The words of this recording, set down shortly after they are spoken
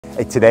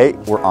Hey, today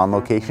we're on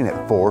location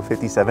at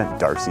 457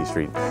 Darcy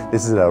Street.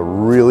 This is a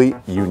really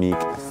unique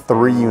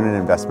 3-unit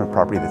investment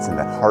property that's in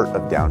the heart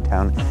of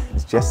downtown.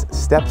 It's just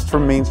steps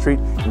from Main Street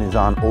and is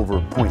on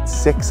over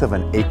 0.6 of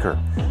an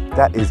acre.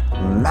 That is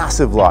a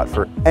massive lot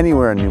for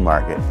anywhere in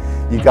Newmarket.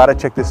 You gotta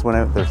check this one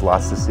out. There's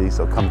lots to see,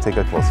 so come take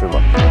a closer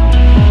look.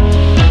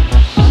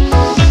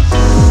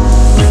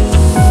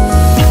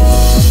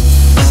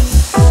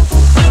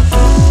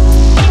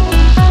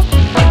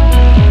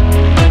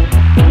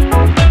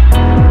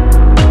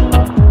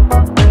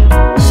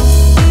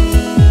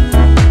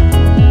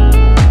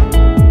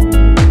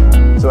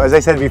 As I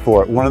said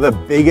before, one of the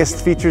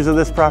biggest features of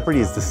this property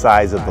is the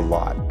size of the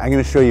lot. I'm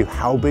going to show you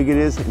how big it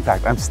is. In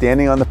fact, I'm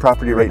standing on the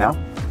property right now.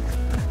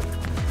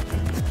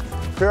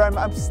 Here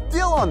I'm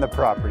still on the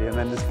property and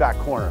then this back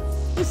corner.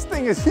 This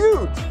thing is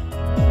huge.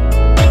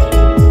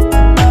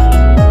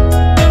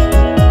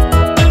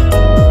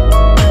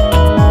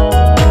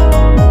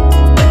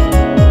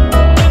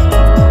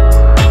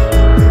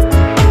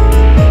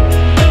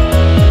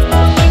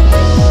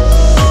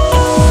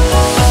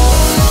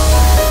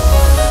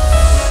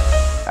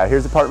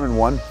 Here's apartment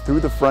 1,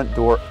 through the front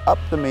door, up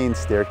the main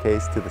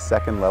staircase to the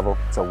 2nd level.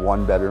 It's a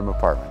 1-bedroom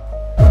apartment.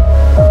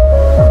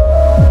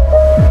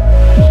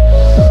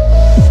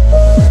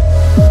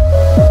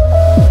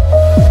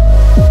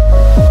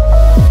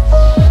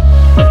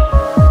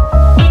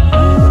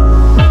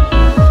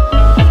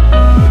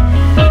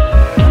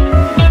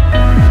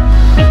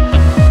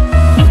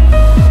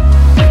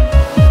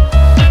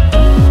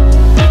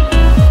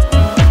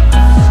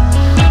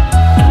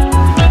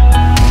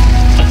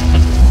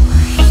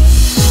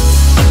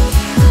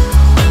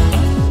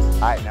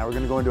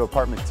 Into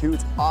apartment 2,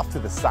 it's off to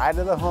the side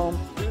of the home,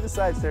 through the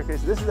side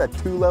staircase. This is a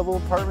 2-level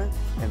apartment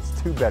and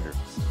it's 2 bedrooms.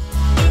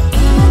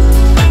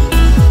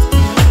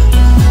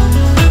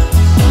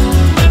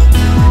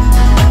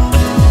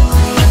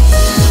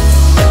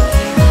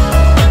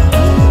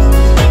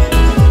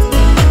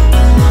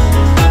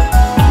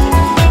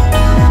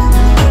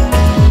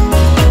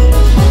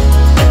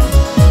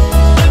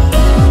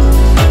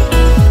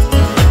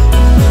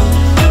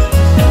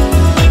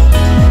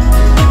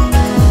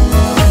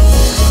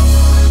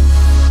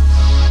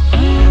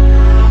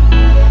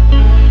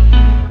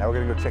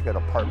 Check out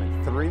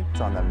apartment 3. It's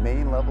on the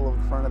main level of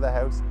the front of the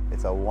house.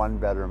 It's a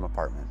 1-bedroom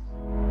apartment.